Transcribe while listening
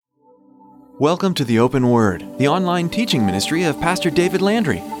Welcome to the Open Word, the online teaching ministry of Pastor David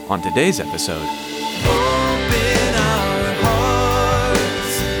Landry. On today's episode, Open our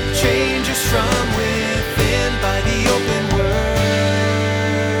hearts, change us from within by the open word.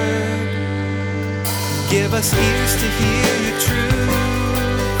 Give us ears to hear your truth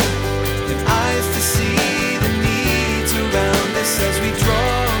and eyes to see the needs around us as we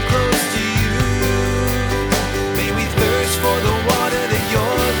draw close to you. May we thirst for the water that your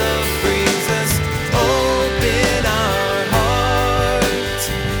love brings us. Open our hearts,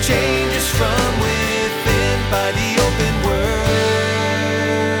 change us from within by the open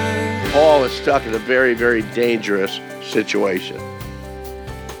word. Paul is stuck in a very, very dangerous situation.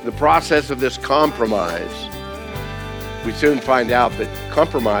 The process of this compromise, we soon find out that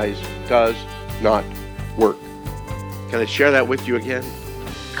compromise does not work. Can I share that with you again?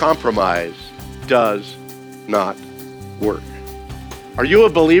 Compromise does not work. Are you a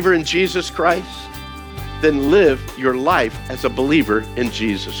believer in Jesus Christ? Then live your life as a believer in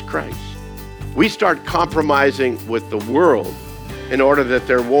Jesus Christ. We start compromising with the world in order that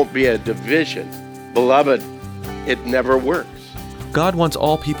there won't be a division. Beloved, it never works. God wants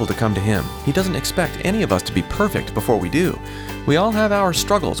all people to come to Him. He doesn't expect any of us to be perfect before we do. We all have our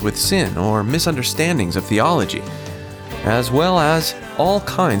struggles with sin or misunderstandings of theology, as well as all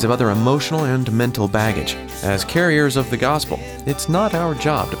kinds of other emotional and mental baggage. As carriers of the gospel, it's not our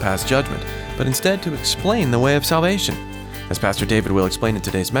job to pass judgment, but instead to explain the way of salvation. As Pastor David will explain in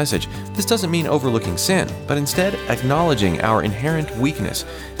today's message, this doesn't mean overlooking sin, but instead acknowledging our inherent weakness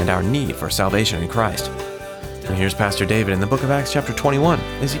and our need for salvation in Christ. And here's Pastor David in the book of Acts chapter 21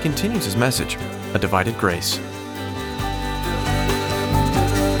 as he continues his message, A Divided Grace.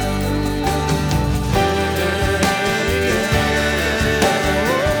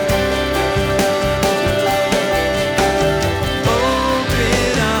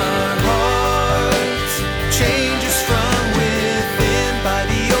 Open our hearts, change us from within by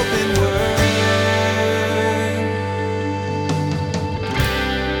the open word.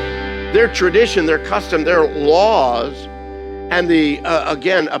 Their tradition, their custom, their laws, and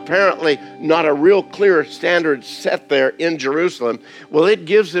again, apparently not a real clear standard set there in Jerusalem, well, it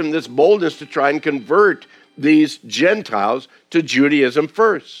gives them this boldness to try and convert these Gentiles to Judaism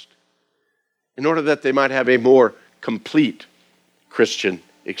first, in order that they might have a more complete Christian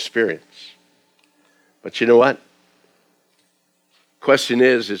experience. But you know what? Question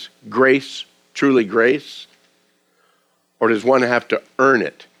is grace truly grace? Or does one have to earn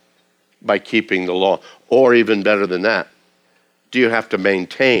it by keeping the law? Or even better than that, do you have to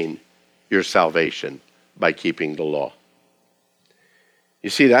maintain your salvation by keeping the law?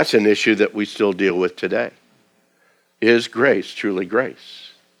 You see, that's an issue that we still deal with today. Is grace truly grace?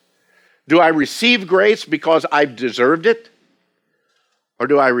 Do I receive grace because I've deserved it? Or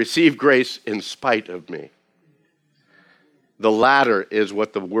do I receive grace in spite of me? The latter is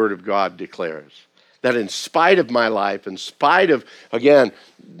what the Word of God declares. That in spite of my life, in spite of, again,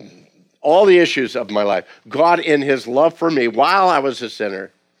 all the issues of my life, God in His love for me while I was a sinner,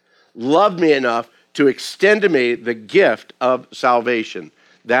 loved me enough to extend to me the gift of salvation.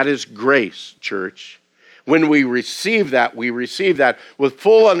 That is grace, church. When we receive that with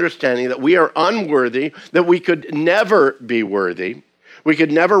full understanding that we are unworthy, that we could never be worthy. We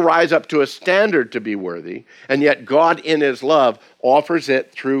could never rise up to a standard to be worthy, and yet God in His love offers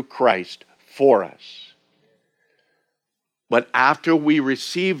it through Christ for us. But after we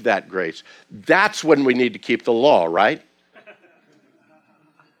receive that grace, that's when we need to keep the law, right?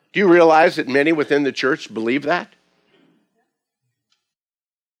 Do you realize that many within the church believe that?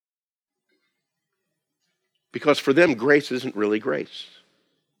 Because for them, grace isn't really grace.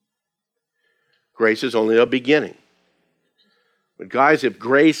 Grace is only a beginning. But guys, if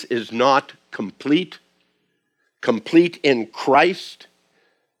grace is not complete in Christ,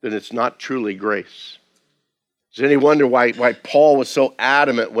 then it's not truly grace. Does any wonder why Paul was so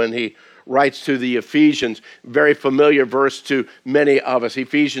adamant when he writes to the Ephesians, very familiar verse to many of us,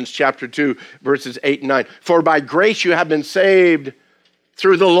 Ephesians chapter 2, verses 8 and 9. For by grace you have been saved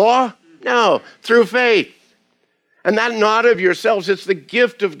through the law? No, through faith. And that not of yourselves, it's the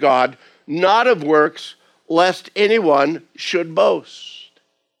gift of God, not of works, lest anyone should boast.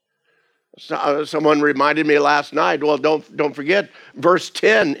 Someone reminded me last night, well, don't forget verse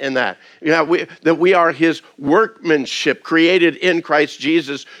 10 in that. That we are His workmanship, created in Christ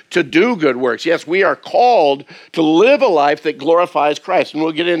Jesus to do good works. Yes, we are called to live a life that glorifies Christ, and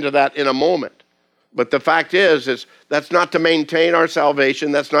we'll get into that in a moment. But the fact is that's not to maintain our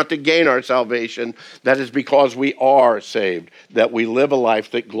salvation. That's not to gain our salvation. That is because we are saved, that we live a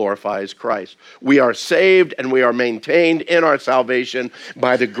life that glorifies Christ. We are saved and we are maintained in our salvation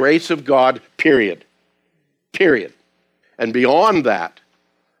by the grace of God, period. Period. And beyond that,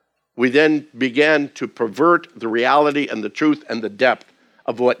 we then began to pervert the reality and the truth and the depth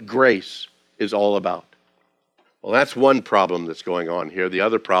of what grace is all about. Well, that's one problem that's going on here. The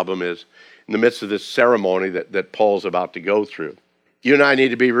other problem is in the midst of this ceremony that Paul's about to go through. You and I need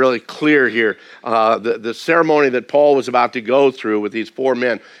to be really clear here. The ceremony that Paul was about to go through with these four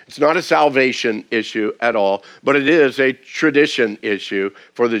men, it's not a salvation issue at all, but it is a tradition issue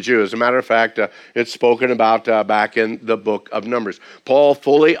for the Jews. As a matter of fact, it's spoken about back in the book of Numbers. Paul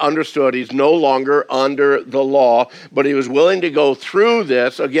fully understood he's no longer under the law, but he was willing to go through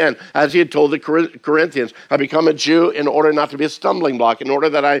this, again, as he had told the Corinthians, I become a Jew in order not to be a stumbling block, in order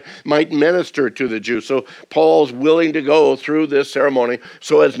that I might minister to the Jews. So Paul's willing to go through this ceremony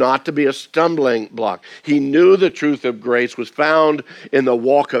so as not to be a stumbling block. He knew the truth of grace was found in the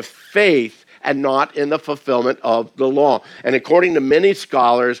walk of faith and not in the fulfillment of the law. And according to many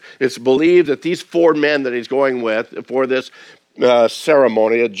scholars, it's believed that these four men that he's going with for this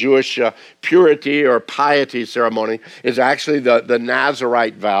ceremony, a Jewish purity or piety ceremony, is actually the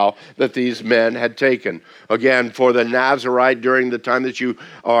Nazirite vow that these men had taken. Again, for the Nazirite, during the time that you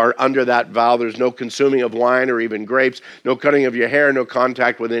are under that vow, there's no consuming of wine or even grapes, no cutting of your hair, no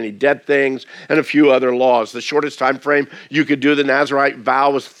contact with any dead things, and a few other laws. The shortest time frame you could do the Nazirite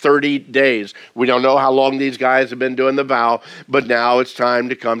vow was 30 days. We don't know how long these guys have been doing the vow, but now it's time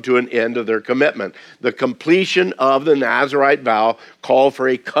to come to an end of their commitment. The completion of the Nazirite vow called for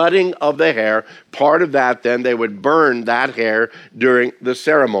a cutting of the hair. Part of that, then, they would burn that hair during the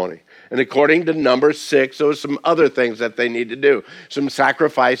ceremony. And according to Numbers 6, there was some other things that they need to do. Some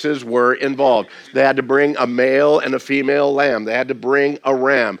sacrifices were involved. They had to bring a male and a female lamb. They had to bring a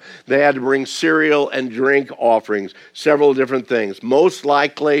ram. They had to bring cereal and drink offerings, several different things. Most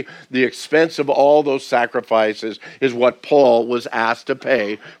likely, the expense of all those sacrifices is what Paul was asked to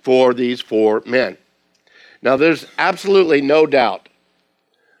pay for these four men. Now, there's absolutely no doubt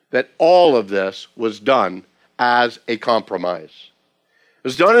that all of this was done as a compromise. It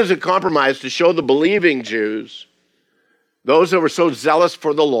was done as a compromise to show the believing Jews, those that were so zealous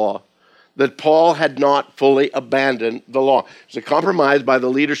for the law, that Paul had not fully abandoned the law. It was a compromise by the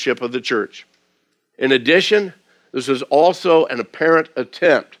leadership of the church. In addition, this was also an apparent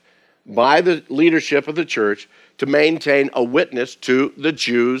attempt by the leadership of the church to maintain a witness to the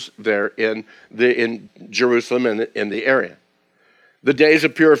Jews there in Jerusalem and in the area. The days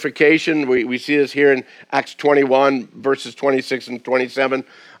of purification, we see this here in Acts 21, verses 26 and 27.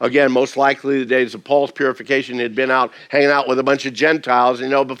 Again, most likely the days of Paul's purification, he had been out hanging out with a bunch of Gentiles. You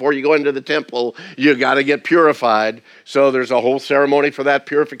know, before you go into the temple, you got to get purified. So there's a whole ceremony for that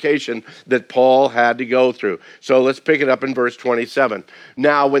purification that Paul had to go through. So let's pick it up in verse 27.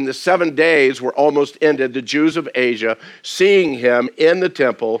 Now, when the 7 days were almost ended, the Jews of Asia, seeing him in the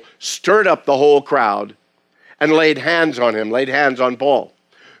temple, stirred up the whole crowd and laid hands on him, laid hands on Paul,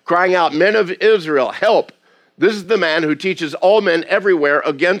 crying out, "Men of Israel, help! This is the man who teaches all men everywhere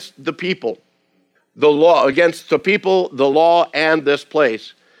against the people, the law, against the people, the law, and this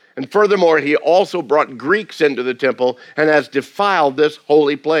place. And furthermore, he also brought Greeks into the temple and has defiled this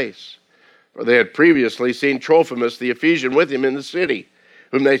holy place." For they had previously seen Trophimus the Ephesian with him in the city,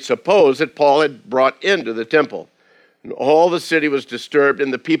 whom they supposed that Paul had brought into the temple. And all the city was disturbed,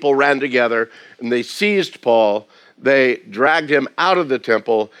 and the people ran together, and they seized Paul. They dragged him out of the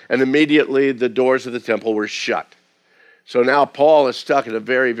temple, and immediately the doors of the temple were shut. So now Paul is stuck in a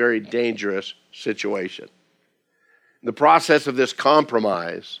very, very dangerous situation. In the process of this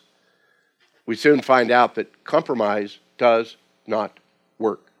compromise, we soon find out that compromise does not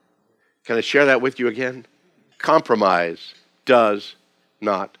work. Can I share that with you again? Compromise does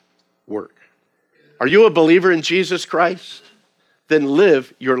not work. Are you a believer in Jesus Christ? Then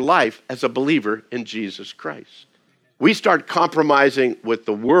live your life as a believer in Jesus Christ. We start compromising with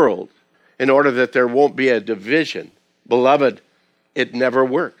the world in order that there won't be a division. Beloved, it never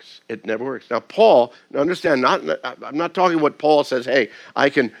works. It never works. Now, Paul, understand, I'm not talking what Paul says, hey, I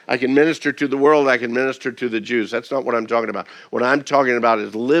can minister to the world, I can minister to the Jews. That's not what I'm talking about. What I'm talking about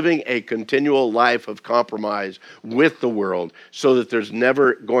is living a continual life of compromise with the world so that there's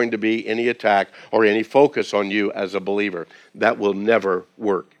never going to be any attack or any focus on you as a believer. That will never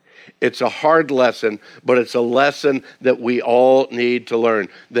work. It's a hard lesson, but it's a lesson that we all need to learn.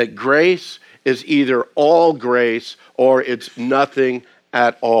 That grace is either all grace or it's nothing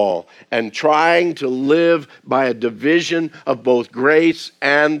at all. And trying to live by a division of both grace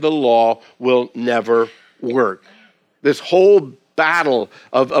and the law will never work. This whole battle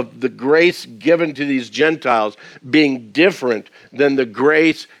of the grace given to these Gentiles being different than the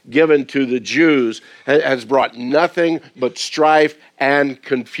grace given to the Jews has brought nothing but strife and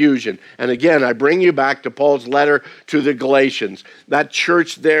confusion. And again, I bring you back to Paul's letter to the Galatians, that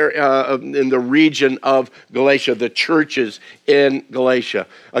church there in the region of Galatia, the churches in Galatia.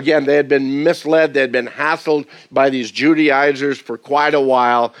 Again, they had been misled, they had been hassled by these Judaizers for quite a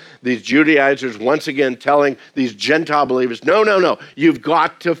while. These Judaizers once again telling these Gentile believers, no, you've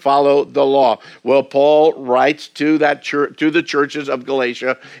got to follow the law. Well, Paul writes to that church, to the churches of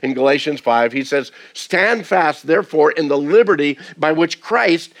Galatia in Galatians 5. He says, stand fast, therefore, in the liberty by which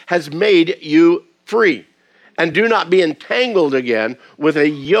Christ has made you free, and do not be entangled again with a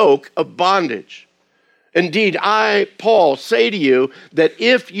yoke of bondage. Indeed, I, Paul, say to you that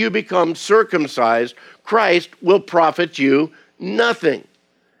if you become circumcised, Christ will profit you nothing.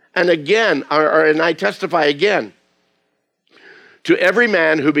 And again, and I testify again, to every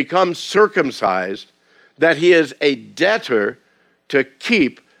man who becomes circumcised, that he is a debtor to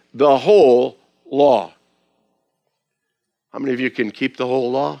keep the whole law. How many of you can keep the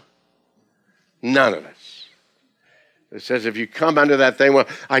whole law? None of us. It says if you come under that thing, well,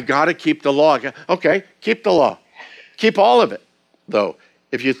 I got to keep the law. Okay, keep the law. Keep all of it, though,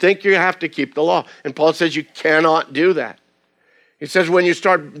 if you think you have to keep the law. And Paul says you cannot do that. He says when you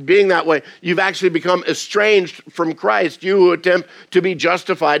start being that way, you've actually become estranged from Christ. You who attempt to be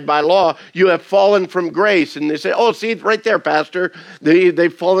justified by law, you have fallen from grace. And they say, oh, see, right there, Pastor,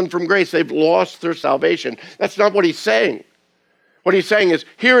 they've fallen from grace. They've lost their salvation. That's not what he's saying. What he's saying is,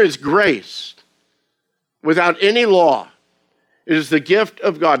 here is grace without any law. It is the gift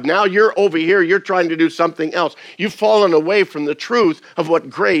of God. Now you're over here, you're trying to do something else. You've fallen away from the truth of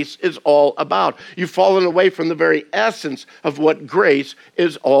what grace is all about. You've fallen away from the very essence of what grace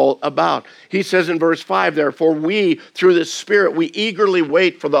is all about. He says in verse 5, therefore we, through the Spirit, we eagerly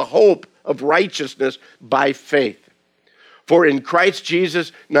wait for the hope of righteousness by faith. For in Christ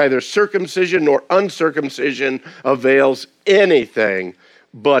Jesus, neither circumcision nor uncircumcision avails anything,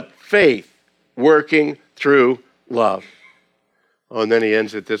 but faith working through love. Oh, and then he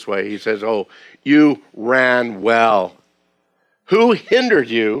ends it this way. He says, oh, you ran well. Who hindered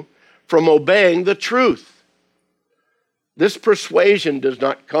you from obeying the truth? This persuasion does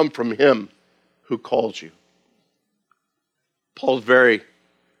not come from him who calls you. Paul's very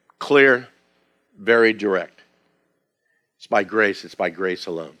clear, very direct. It's by grace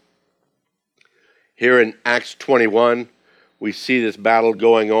alone. Here in Acts 21, we see this battle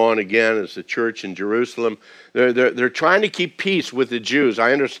going on again as the church in Jerusalem. They're trying to keep peace with the Jews.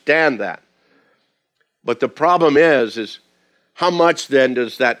 I understand that. But the problem is how much then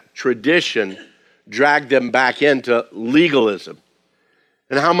does that tradition drag them back into legalism?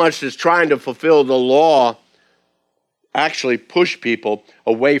 And how much does trying to fulfill the law actually push people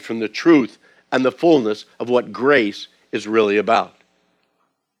away from the truth and the fullness of what grace is really about?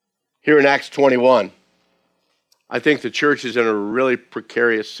 Here in Acts 21, I think the church is in a really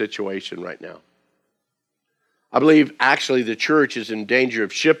precarious situation right now. I believe actually the church is in danger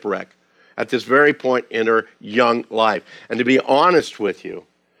of shipwreck at this very point in her young life. And to be honest with you,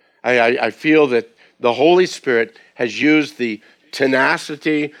 I feel that the Holy Spirit has used the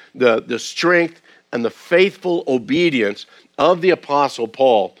tenacity, the strength, and the faithful obedience of the Apostle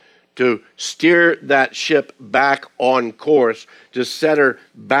Paul to steer that ship back on course, to set her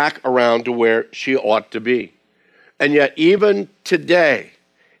back around to where she ought to be. And yet, even today,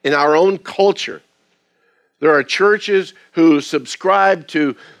 in our own culture, there are churches who subscribe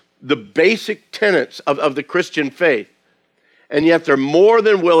to the basic tenets of the Christian faith, and yet they're more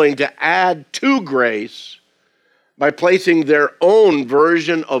than willing to add to grace by placing their own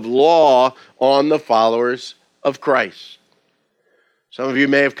version of law on the followers of Christ. Some of you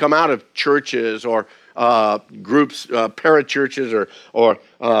may have come out of churches or groups, parachurches, or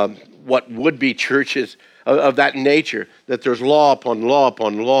what would be churches of that nature, that there's law upon law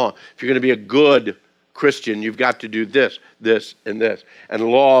upon law. If you're going to be a good Christian, you've got to do this, this, and this, and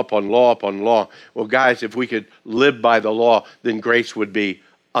law upon law upon law. Well, guys, if we could live by the law, then grace would be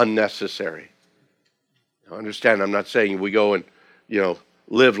unnecessary. Now, understand, I'm not saying we go and,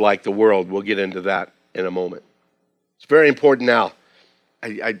 live like the world. We'll get into that in a moment. It's very important now.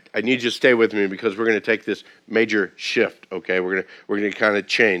 I need you to stay with me because we're going to take this major shift, okay? We're going to kind of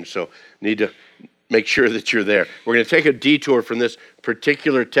change. So need to make sure that you're there. We're going to take a detour from this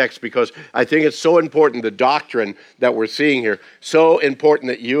particular text because I think it's so important, the doctrine that we're seeing here, so important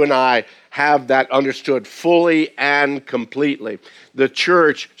that you and I have that understood fully and completely. The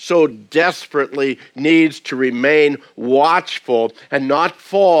church so desperately needs to remain watchful and not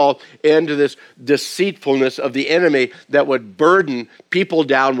fall into this deceitfulness of the enemy that would burden people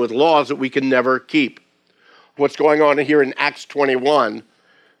down with laws that we can never keep. What's going on here in Acts 21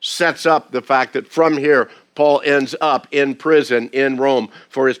 sets up the fact that from here, Paul ends up in prison in Rome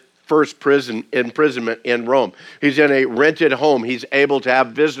for his first imprisonment in Rome. He's in a rented home. He's able to have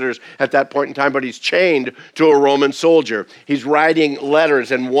visitors at that point in time, but he's chained to a Roman soldier. He's writing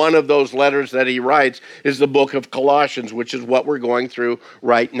letters, and one of those letters that he writes is the book of Colossians, which is what we're going through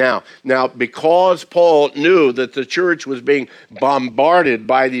right now. Now, because Paul knew that the church was being bombarded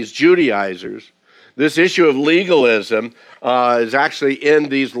by these Judaizers, this issue of legalism is actually in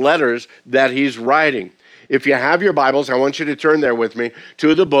these letters that he's writing. If you have your Bibles, I want you to turn there with me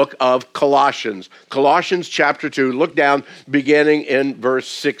to the book of Colossians. Colossians chapter 2, look down beginning in verse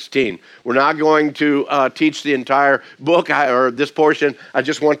 16. We're not going to teach the entire book or this portion. I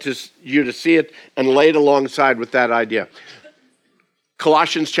just want you to see it and lay it alongside with that idea.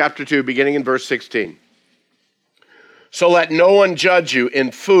 Colossians chapter 2, beginning in verse 16. So let no one judge you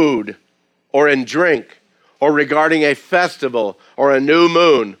in food or in drink, or regarding a festival, or a new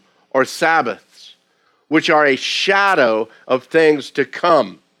moon, or Sabbaths, which are a shadow of things to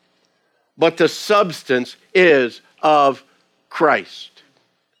come. But the substance is of Christ.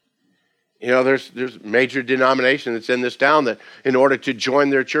 You know, there's major denomination that's in this town that in order to join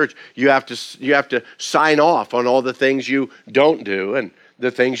their church, you have to sign off on all the things you don't do and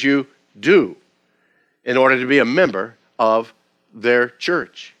the things you do in order to be a member of their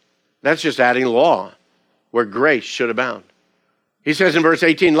church. That's just adding law where grace should abound. He says in verse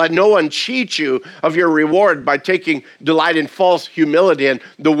 18, let no one cheat you of your reward by taking delight in false humility and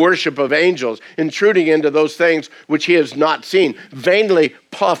the worship of angels, intruding into those things which he has not seen, vainly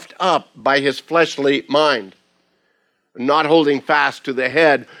puffed up by his fleshly mind, not holding fast to the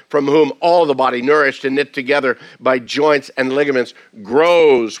head, from whom all the body, nourished and knit together by joints and ligaments,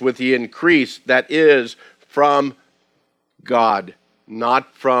 grows with the increase that is from God,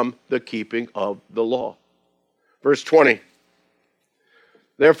 not from the keeping of the law. Verse 20.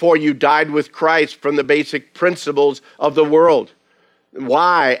 Therefore you died with Christ from the basic principles of the world.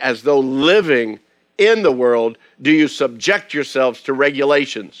 Why, as though living in the world, do you subject yourselves to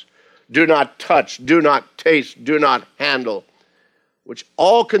regulations? Do not touch, do not taste, do not handle, which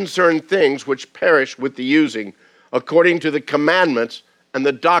all concern things which perish with the using, according to the commandments and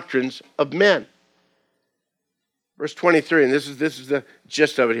the doctrines of men. Verse 23, and this is the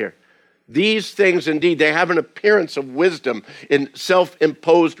gist of it here. These things indeed, they have an appearance of wisdom in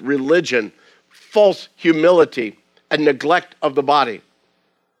self-imposed religion, false humility, and neglect of the body.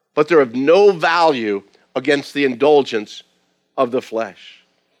 But they're of no value against the indulgence of the flesh.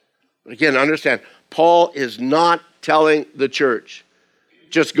 But again, understand, Paul is not telling the church,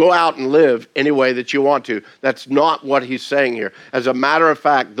 just go out and live any way that you want to. That's not what he's saying here. As a matter of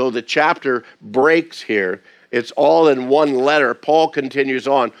fact, though the chapter breaks here, it's all in one letter. Paul continues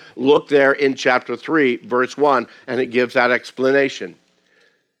on. Look there in chapter 3, verse 1, and it gives that explanation.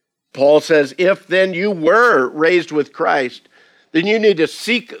 Paul says, if then you were raised with Christ, then you need to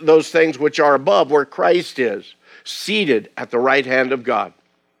seek those things which are above, where Christ is, seated at the right hand of God.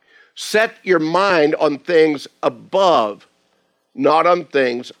 Set your mind on things above, not on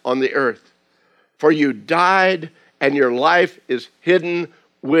things on the earth. For you died, and your life is hidden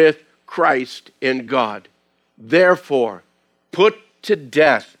with Christ in God. Therefore, put to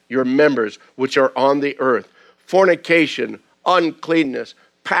death your members which are on the earth, fornication, uncleanness,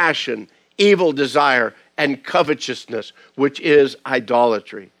 passion, evil desire, and covetousness, which is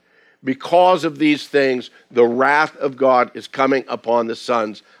idolatry. Because of these things, the wrath of God is coming upon the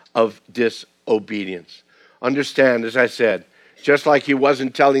sons of disobedience. Understand, as I said, just like he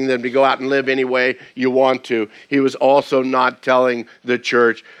wasn't telling them to go out and live any way you want to, he was also not telling the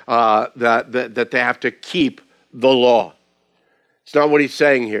church that they have to keep the law. It's not what he's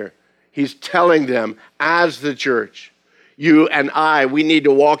saying here. He's telling them, as the church, you and I, we need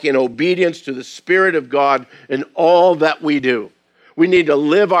to walk in obedience to the Spirit of God in all that we do. We need to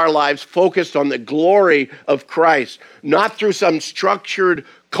live our lives focused on the glory of Christ, not through some structured,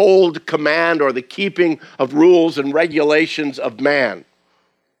 cold command or the keeping of rules and regulations of man.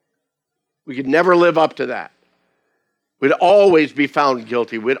 We could never live up to that. We'd always be found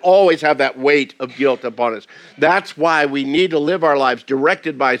guilty. We'd always have that weight of guilt upon us. That's why we need to live our lives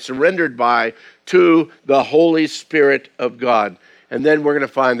directed by, surrendered by, to the Holy Spirit of God. And then we're going to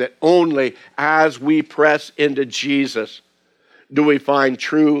find that only as we press into Jesus do we find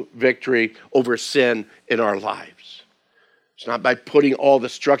true victory over sin in our lives. It's not by putting all the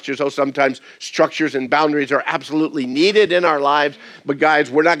structures. Sometimes structures and boundaries are absolutely needed in our lives. But guys,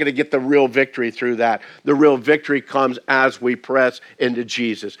 we're not going to get the real victory through that. The real victory comes as we press into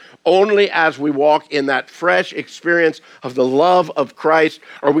Jesus. Only as we walk in that fresh experience of the love of Christ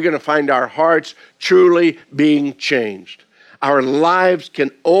are we going to find our hearts truly being changed. Our lives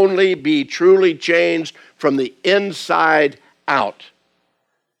can only be truly changed from the inside out.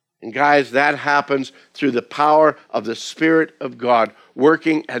 And guys, that happens through the power of the Spirit of God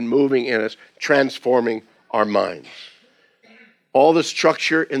working and moving in us, transforming our minds. All the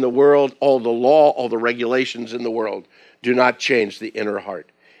structure in the world, all the law, all the regulations in the world do not change the inner heart.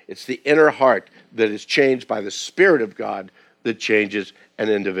 It's the inner heart that is changed by the Spirit of God that changes an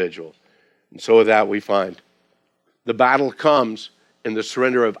individual. And so with that we find the battle comes in the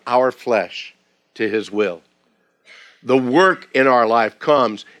surrender of our flesh to His will. The work in our life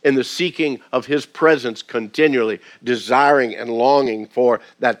comes in the seeking of His presence continually, desiring and longing for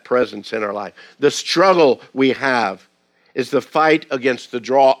that presence in our life. The struggle we have is the fight against the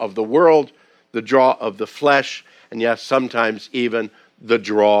draw of the world, the draw of the flesh, and yes, sometimes even the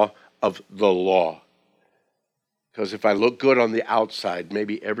draw of the law. Because if I look good on the outside,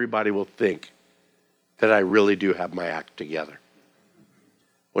 maybe everybody will think that I really do have my act together.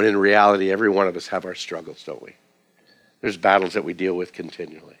 When in reality, every one of us have our struggles, don't we? There's battles that we deal with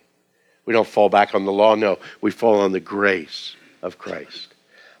continually. We don't fall back on the law. No, we fall on the grace of Christ.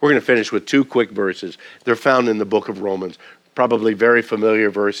 We're going to finish with two quick verses. They're found in the book of Romans, probably very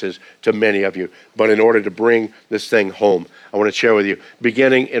familiar verses to many of you. But in order to bring this thing home, I want to share with you,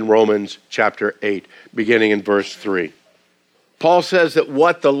 beginning in Romans chapter 8, beginning in verse 3. Paul says that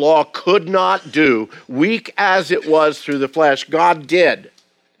what the law could not do, weak as it was through the flesh, God did,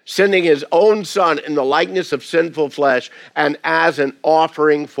 sending His own Son in the likeness of sinful flesh and as an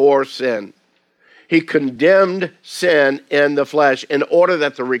offering for sin. He condemned sin in the flesh in order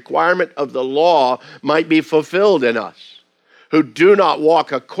that the requirement of the law might be fulfilled in us, who do not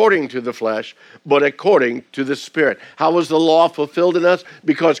walk according to the flesh, but according to the Spirit. How was the law fulfilled in us?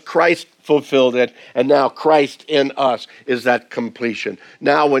 Because Christ fulfilled it, and now Christ in us is that completion.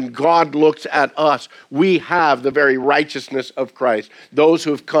 Now when God looks at us, we have the very righteousness of Christ, those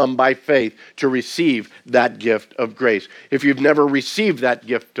who have come by faith to receive that gift of grace. If you've never received that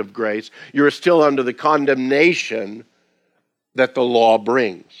gift of grace, you're still under the condemnation that the law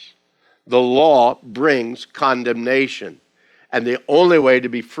brings. The law brings condemnation. And the only way to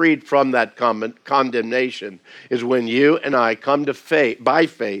be freed from that condemnation is when you and I come to faith, by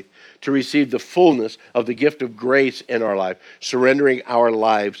faith, to receive the fullness of the gift of grace in our life, surrendering our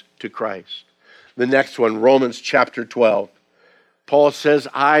lives to Christ. The next one, Romans chapter 12. Paul says,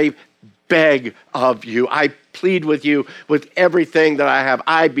 I beg of you, I plead with you with everything that I have.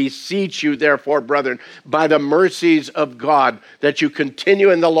 I beseech you, therefore, brethren, by the mercies of God, that you continue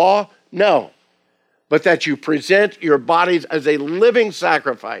in the law? No. But that you present your bodies as a living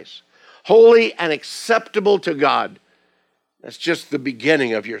sacrifice, holy and acceptable to God. That's just the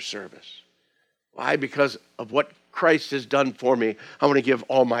beginning of your service. Why? Because of what Christ has done for me, I want to give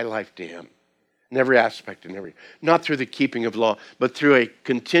all my life to Him. In every aspect and every, not through the keeping of law, but through a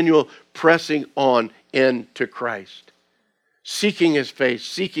continual pressing on into Christ. Seeking His face,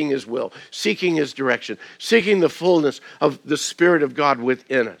 seeking His will, seeking His direction, seeking the fullness of the Spirit of God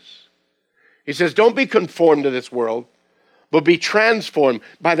within us. He says, don't be conformed to this world, but be transformed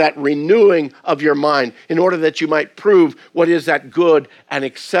by that renewing of your mind in order that you might prove what is that good and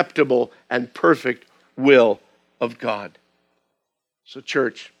acceptable and perfect will of God. So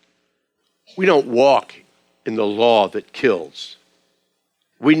church, we don't walk in the law that kills.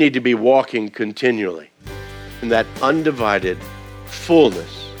 We need to be walking continually in that undivided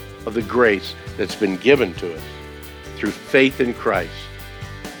fullness of the grace that's been given to us through faith in Christ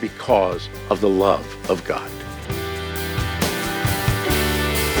because of the love of God.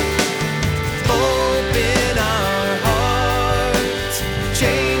 Open our hearts,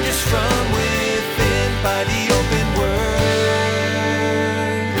 change us from within by the open word.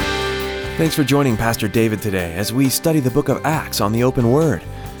 Thanks for joining Pastor David today as we study the book of Acts on the open word.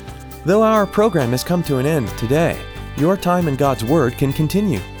 Though our program has come to an end today, your time in God's Word can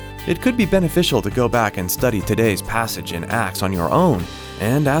continue. It could be beneficial to go back and study today's passage in Acts on your own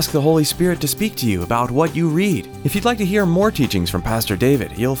and ask the Holy Spirit to speak to you about what you read. If you'd like to hear more teachings from Pastor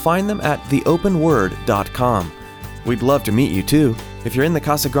David, you'll find them at theopenword.com. We'd love to meet you too. If you're in the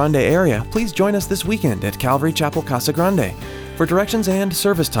Casa Grande area, please join us this weekend at Calvary Chapel Casa Grande For directions and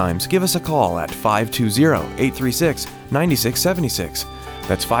service times, give us a call at 520-836-9676.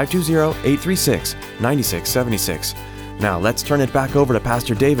 That's 520-836-9676. Now let's turn it back over to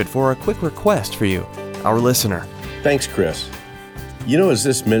Pastor David for a quick request for you, our listener. Thanks, Chris. You know, as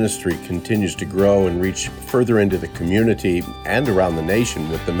this ministry continues to grow and reach further into the community and around the nation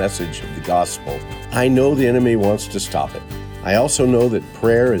with the message of the gospel, I know the enemy wants to stop it. I also know that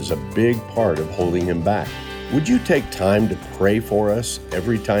prayer is a big part of holding him back. Would you take time to pray for us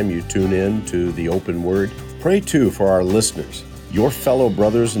every time you tune in to the open word? Pray too for our listeners, your fellow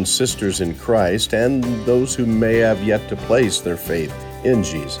brothers and sisters in Christ, and those who may have yet to place their faith in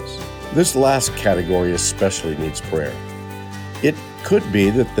Jesus. This last category especially needs prayer. It could be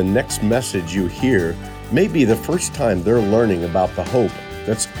that the next message you hear may be the first time they're learning about the hope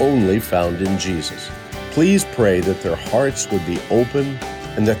that's only found in Jesus. Please pray that their hearts would be open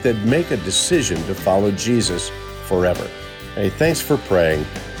and that they'd make a decision to follow Jesus forever. Hey, thanks for praying,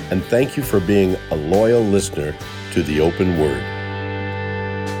 and thank you for being a loyal listener to the open word.